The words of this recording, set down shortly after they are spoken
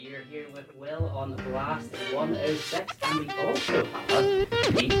We're here with Will on Blast 106, and we also have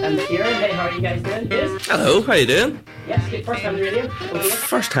Pete and Ciaran. Hey, how are you guys doing? Yes? Hello, how you doing? Yes, good. First time on the radio?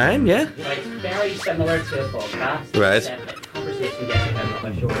 First time, yeah. Right, very similar to a podcast. Right. Conversation gets on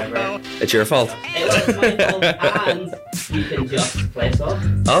my show, whatever. It's your fault. It was my fault, and you can just play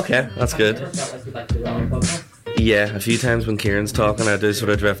songs. Okay, that's good. Ever felt like you'd like to do that on a podcast? Yeah, a few times when Ciaran's talking, I do sort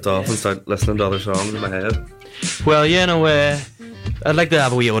of drift off and start listening to other songs in my head. Well, yeah, no, I'd like to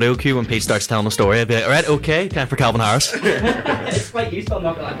have a wee audio cue when Pete starts telling a story. I'd be like, alright, okay, time for Calvin Harris. It's quite useful. I'm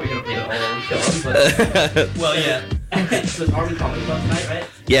not going to we're going to play it all on Sean, but... Well, yeah. So it's Army Comedy Club tonight, right?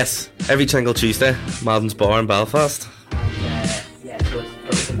 Yes, every single Tuesday, Madden's Bar in Belfast. Yeah, so it's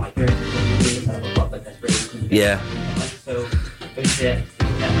for some micers. Yeah. So there's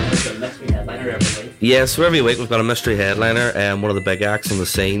a mystery headliner every week. Yeah, so every week we've got a mystery headliner, one of the big acts on the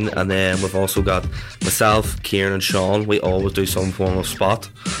scene, and then we've also got myself, Ciaran and Sean. We always do some form of spot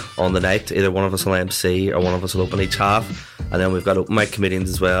on the night. Either one of us will MC or one of us will open each half, and then we've got open mic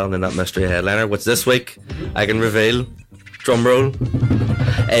comedians as well, and then that mystery headliner, which this week I can reveal, drum roll,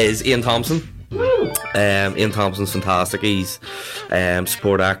 is Ian Thompson. Ian Thompson's fantastic. He's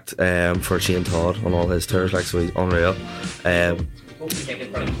support act for Shane Todd on all his tours, like, so he's unreal.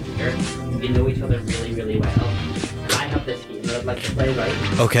 We know each other really, really well. I have this game that I'd like to play,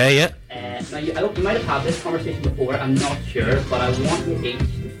 right? Okay, yeah. Now, you might have had this conversation before, I'm not sure, but I want you each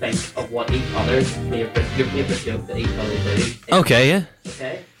to think of what each other's your favourite joke that each other do. Okay, yeah.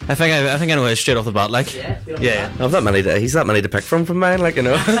 Okay? I think I know it straight off the bat, like. Yeah. I've that many. He's that many to pick from mine, like, you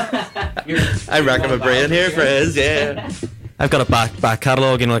know. I'm racking my brain here for his. Yeah. I've got a back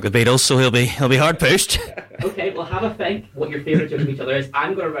catalogue, you know, like the Beatles, so he'll be hard pushed. Okay, well, have a think what your favourite joke of each other is.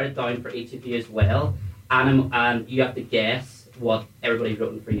 I'm going to write it down for each of you as well, and you have to guess what everybody's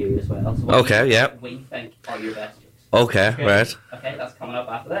written for you as well. So what we think are your best jokes. Okay, right. Okay, that's coming up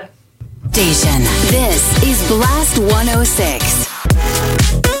after this. Station. This is Blast 106.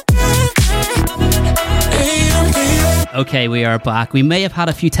 Okay, we are back. We may have had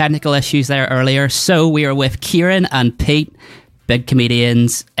a few technical issues there earlier, so we are with Ciaran and Pete, big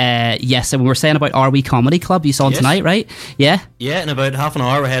comedians. Yes, and we were saying about Are We Comedy Club. You saw on tonight, right? Yeah? Yeah, in about half an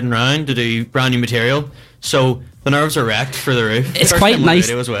hour we're heading round to do brand new material. So the nerves are wrecked for the roof. It's quite nice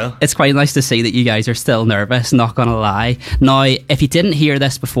as well. It's quite nice to see that you guys are still nervous, not gonna lie. Now, if you didn't hear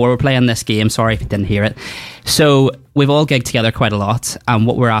this before, we're playing this game. Sorry if you didn't hear it. So we've all gigged together quite a lot, and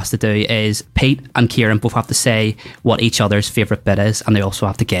what we're asked to do is Pete and Ciaran both have to say what each other's favourite bit is, and they also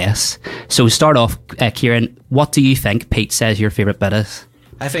have to guess. So to start off, Ciaran, what do you think Pete says your favourite bit is?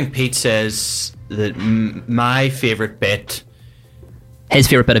 I think Pete says that my favourite bit... His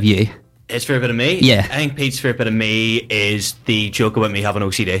favourite bit of you? His favourite bit of me? Yeah. I think Pete's favourite bit of me is the joke about me having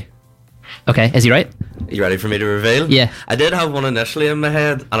OCD. Okay, is he right? Are you ready for me to reveal? Yeah. I did have one initially in my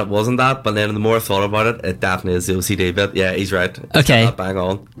head, and it wasn't that, but then the more I thought about it, it definitely is the OCD bit. Yeah, he's right. Okay. That bang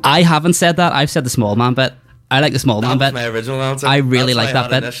on. I haven't said that. I've said the small man bit. I like the small man bit. That was my original answer. I really like that's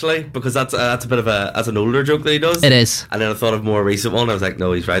that bit initially, because that's a bit of that's an older joke that he does. It is. And then I thought of a more recent one. I was like,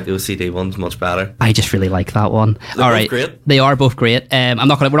 no, he's right. The OCD one's much better. I just really like that one. They're All both right, great. They are both great. We're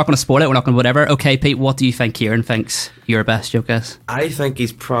not gonna spoil it. We're not gonna whatever. Okay, Pete, what do you think Ciaran thinks your best joke is? I think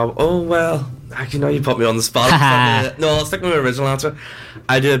he's actually, now you put me on the spot. No, I'll stick with my original answer.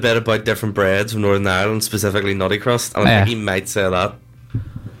 I do a bit about different breads from Northern Ireland, specifically Nutty Crust, and I think he might say that.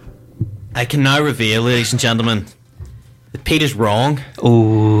 I can now reveal, ladies and gentlemen, that Pete is wrong.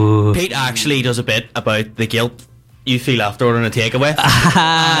 Oh. Pete actually does a bit about the guilt you feel after ordering a takeaway.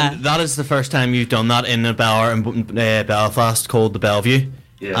 And that is the first time you've done that in a bar in Belfast called the Bellevue.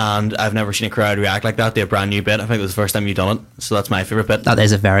 Yeah. And I've never seen a crowd react like that to a brand new bit. I think it was the first time you've done it. So that's my favourite bit. That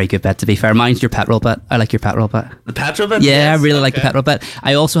is a very good bit, to be fair. Mine's your petrol bit. I like your petrol bit. The petrol bit? Yeah, yes, I really like the petrol bit.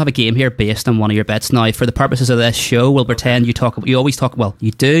 I also have a game here based on one of your bits. Now, for the purposes of this show, we'll pretend you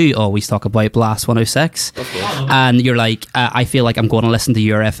do always talk about Blast 106. And you're like, I feel like I'm going to listen to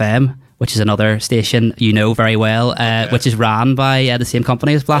your FM, which is another station you know very well, which is ran by the same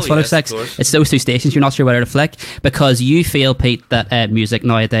company as Blast 106. Yes, it's those two stations. You're not sure whether to flick because you feel, Pete, that music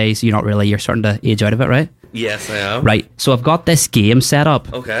nowadays, you're starting to age out of it, right? Yes, I am. Right, so I've got this game set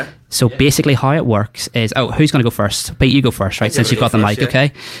up. Okay. So basically how it works is... Oh, who's going to go first? Pete, you go first, right? Since you've got the mic,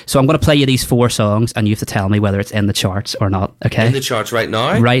 okay? So I'm going to play you these 4 songs and you have to tell me whether it's in the charts or not, okay? In the charts right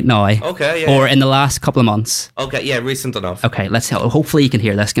now? Right now. Okay, yeah. Or in the last couple of months. Okay, yeah, recent enough. Okay, let's... Hopefully you can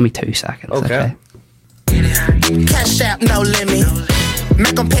hear this. Give me 2 seconds, okay? Cash out, no limit.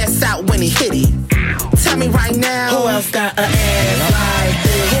 Make him pass out when he hit it. Tell me right now, who else got an ass like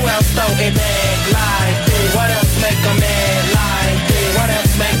this? Who else throw it back like this? What else make him mad like this? What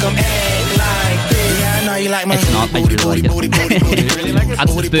else make him act like this? Yeah, I know you like my It's not. I really like it.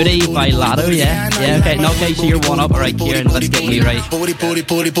 That's the Booty by Lotto, yeah. Yeah, okay. No, okay, so you're one up. Alright, Ciaran, let's get you right.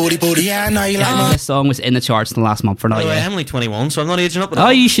 Yeah, I know you like my This song was in the charts in the last month for now. By the way, Yeah. I'm only 21, so I'm not aging up. Oh,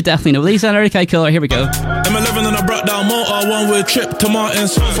 you should definitely know these. Okay, cool. Here we go. I'm 11 and I brought down motor, one with trip to Martin.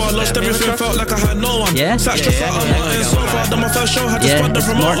 So far, lost everything, felt like I had no one. Yeah. Satch the fat Martin. So far, done my first show, had to Yeah, spot the it's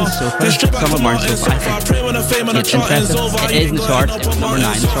promoter. Martin so far. Then straight back Some to of Martin Martin. so So far. far, pray when the fame and the It's charting's impressive. over. It is in the charts. It was number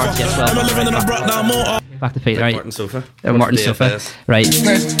 9 in the charts. Yes, I'm 11 and I well. brought down motor. Back to Pete, right? Martin Sofa. Martin What's the Sofa. FS? Right.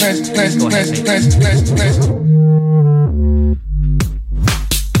 Go ahead, Pete.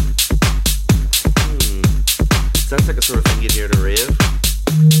 Sounds like a sort of thing you'd hear to rave.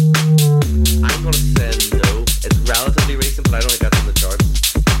 I'm gonna say no. It's relatively recent, but I don't think that's in the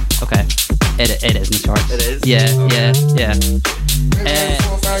charts. Okay. It is in the charts. It is? Yeah, Okay. yeah.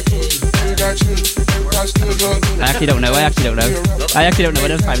 I actually don't know. I actually don't know. I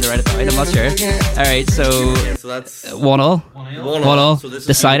didn't find the right about it. I'm not sure. Alright, so Yeah, so that's 1-1. 1-1. So this is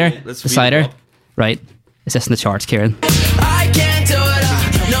Decider. really- this is Decider. really up. Right. Is this in the charts, Ciaran? I can't do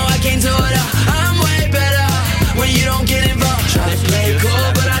it, no I can't do it, I'm way better when you don't get involved. Try to play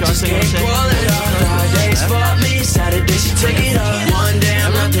cool, but I just can't pull it off. Fridays for me, Saturdays she took it off. One day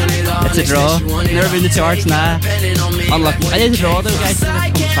I'm not doing it all. It's a draw. Never been in the charts, nah. Unlucky. It is a draw though, guys.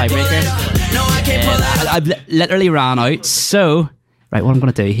 Tiebreaker. I literally ran out. So, right, what I'm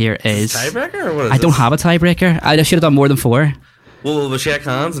going to do here is... Tiebreaker or what is I don't this? have a tiebreaker. I should have done more than 4. Well, we'll shake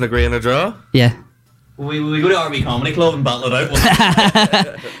hands and agree on a draw. Yeah. We go to RB Comedy Club and battle it out.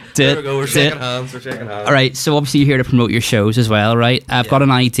 Do There it. we go. We're Do shaking it. hands. We're shaking hands. All right, so obviously you're here to promote your shows as well, right? I've got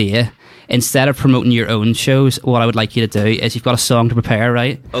an idea. Instead of promoting your own shows, what I would like you to do is you've got a song to prepare,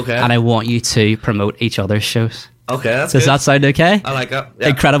 right? Okay. And I want you to promote each other's shows. Okay, that's Does good. that sound okay? I like that. Yeah.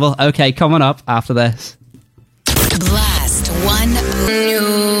 Incredible. Okay, coming up after this. Blast 1.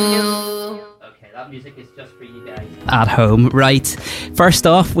 Okay, that music is just for you guys. At home, right. First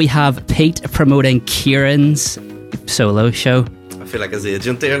off, we have Pete promoting Ciaran's solo show. I feel like his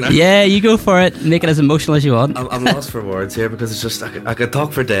agent there now. Yeah, you go for it. Make it as emotional as you want. I'm lost for words here because it's just I could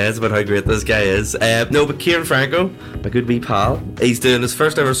talk for days about how great this guy is. No, but Ciaran Franco, my good wee pal, he's doing his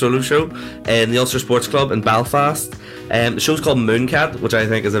first ever solo show in the Ulster Sports Club in Belfast. The show's called Mooncat, which I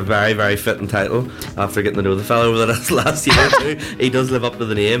think is a very, very fitting title after getting to know the fellow over the last year or two. He does live up to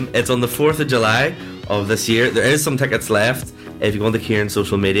the name. It's on the 4th of July of this year. There is some tickets left. If you go on to Ciaran's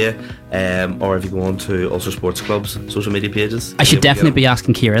social media, or if you go on to Ulster Sports Club's social media pages. I should definitely be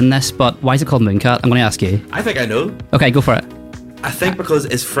asking Ciaran this, but why is it called Mooncat? I'm going to ask you. I think I know. Okay, go for it. I think because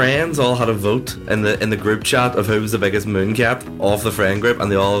his friends all had a vote in the group chat of who was the biggest Mooncat of the friend group,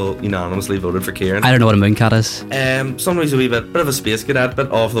 and they all unanimously voted for Ciaran. I don't know what a Mooncat is. Somebody's a wee bit of a space cadet,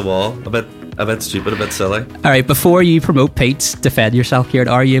 bit off the wall, a bit stupid, a bit silly. All right, before you promote Pete, defend yourself, Ciaran.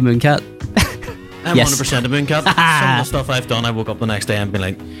 Are you a Mooncat? I'm Yes. 100% a Mooncat. Some of the stuff I've done, I woke up the next day and been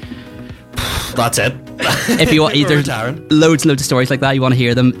like, that's it. If you want, We're there's retiring. loads and loads of stories like that. You want to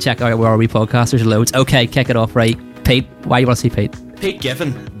hear them? Check out Where Are We podcast. There's loads. Okay, kick it off. Right, Pete. Why you want to see Pete? Pete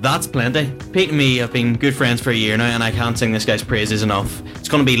Giffen, that's plenty. Pete and me have been good friends for a year now, and I can't sing this guy's praises enough. It's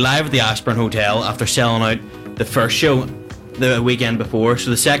going to be live at the Ashburn Hotel after selling out the first show the weekend before. So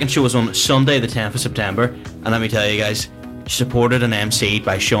the second show was on Sunday, the 10th of September, and let me tell you guys, supported and MC'd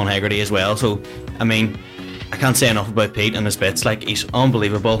by Sean Hegarty as well. So, I mean, I can't say enough about Pete and his bits. Like, he's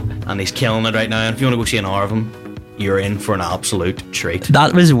unbelievable, and he's killing it right now. And if you want to go see an hour of him, you're in for an absolute treat.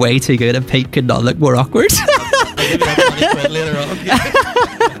 That was way too good, and Pete could not look more awkward. I'll give you that 20 quid later on.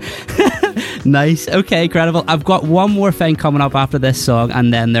 Nice. Okay, incredible. I've got one more thing coming up after this song,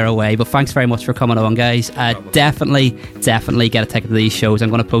 and then they're away. But thanks very much for coming on, guys. Definitely get a ticket to these shows. I'm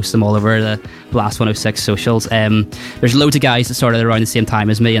going to post them all over the Blast 106 socials. There's loads of guys that started around the same time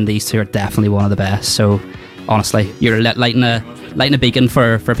as me, and these two are definitely one of the best. So, honestly, you're lighting a beacon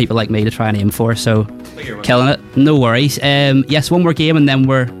for people like me to try and aim for. So, killing it. No worries. Yes, one more game, and then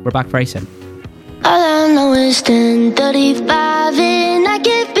we're back very soon. All I know is 10:35 and I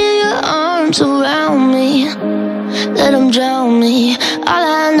can feel your arms around me. Let them drown me. All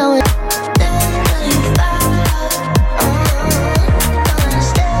I know is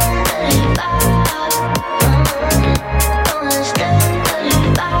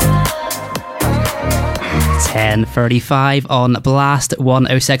 10:35 on Blast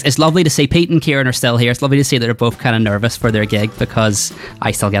 106. It's lovely to see Pete and Ciaran are still here. It's lovely to see that they're both kind of nervous for their gig, because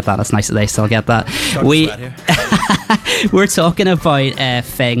I still get that. It's nice that they still get that. We're talking about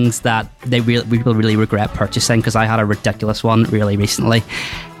things that people really regret purchasing, because I had a ridiculous one really recently.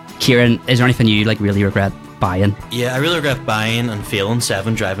 Ciaran, is there anything you really regret buying? Yeah, I really regret buying and failing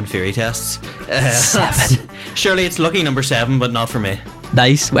 7 driving theory tests. 7. Surely it's lucky number 7, but not for me.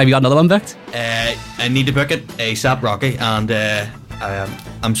 Nice. Have you got another one booked? I need to book it ASAP, Rocky, and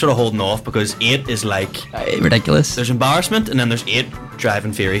I'm sort of holding off because 8 is like Ridiculous. there's embarrassment, and then there's 8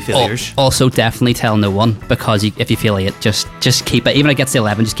 driving theory failures. Also, definitely tell no one, because if you feel it, just keep it. Even if it gets to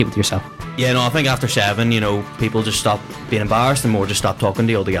 11, just keep it to yourself. Yeah, no, I think after 7, people just stop being embarrassed and more just stop talking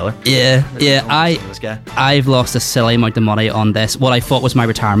to you altogether. Yeah. This guy. I've lost a silly amount of money on this. What I thought was my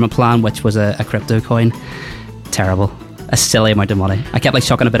retirement plan, which was a crypto coin. Terrible. A silly amount of money. I kept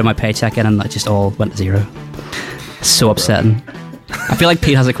chucking a bit of my paycheck in, and it just all went to zero. So upsetting. I feel like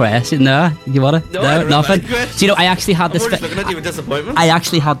Pete has a question. No, you want it? No, nothing. Do you know? I actually had this. I'm just looking at you with disappointment. I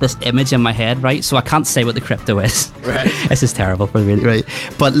actually had this image in my head, right? So I can't say what the crypto is. Right. This is terrible for me, right?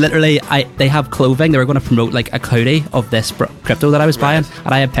 But literally, they have clothing. They were going to promote a hoodie of this crypto that I was buying,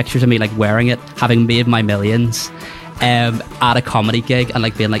 and I had pictures of me wearing it, having made my millions. At a comedy gig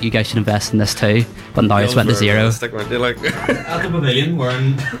and being you guys should invest in this too, but now it's went to zero. At At the pavilion,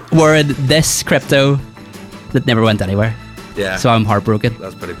 We're in this crypto that never went anywhere. Yeah. So I'm heartbroken.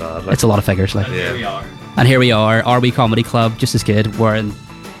 That's pretty bad. It's a lot of figures. Here we are. And here we are, RB Comedy Club, just as good. We're in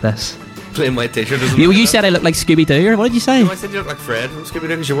this. Plain white t-shirt. You said I look like Scooby-Doo, or what did you say? No, I said you look like Fred from Scooby-Doo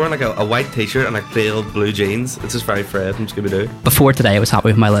because you're wearing a white t-shirt and pale blue jeans. It's just very Fred from Scooby-Doo. Before today, I was happy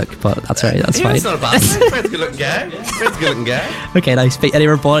with my look, but that's right. That's fine. It's not a bad thing. Fred's a good-looking guy. Fred's a good-looking guy. Okay, nice. Pete, any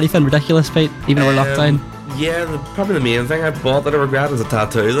ever bought anything ridiculous, Pete? Even over lockdown? Yeah, probably the main thing I bought that I regret is a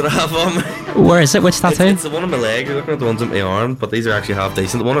tattoo that I have on me. Where is it? Which tattoo? It's the one on my leg. You're looking at the ones on my arm, but these are actually half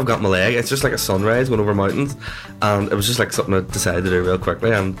decent. The one I've got on my leg, it's just like a sunrise going over mountains, and it was just something I decided to do real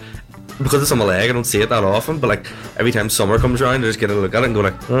quickly, and because it's on my leg, I don't see it that often, but every time summer comes around, I just get a look at it and go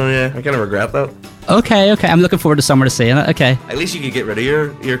oh yeah, I kind of regret that. Okay, I'm looking forward to summer to seeing it. Okay. At least you could get rid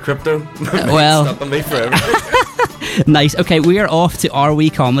of your crypto. Well. Stuck on me forever. Nice. Okay, we are off to Are We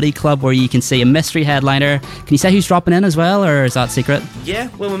Comedy Club, where you can see a mystery headliner. Can you say who's dropping in as well, or is that secret? Yeah,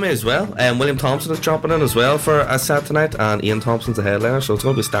 well, we may as well. William Thompson is dropping in as well for a set tonight, and Ian Thompson's the headliner, so it's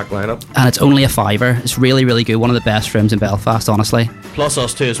going to be a stacked lineup. And it's only a £5. It's really, really good. One of the best rooms in Belfast, honestly. Plus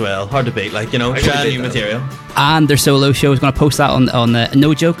us too as well. Hard to beat. Trying new material. And their solo show is going to post that on the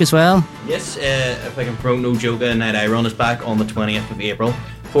No Joke as well. Yes, if I can promote No Joke, Night I Run is back on the 20th of April.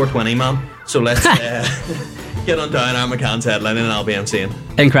 420, man. So let's get on down. I'm McCann's headlining and I'll be emceeing.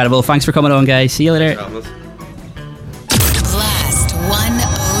 Incredible. Thanks for coming on, guys. See you later. Promise.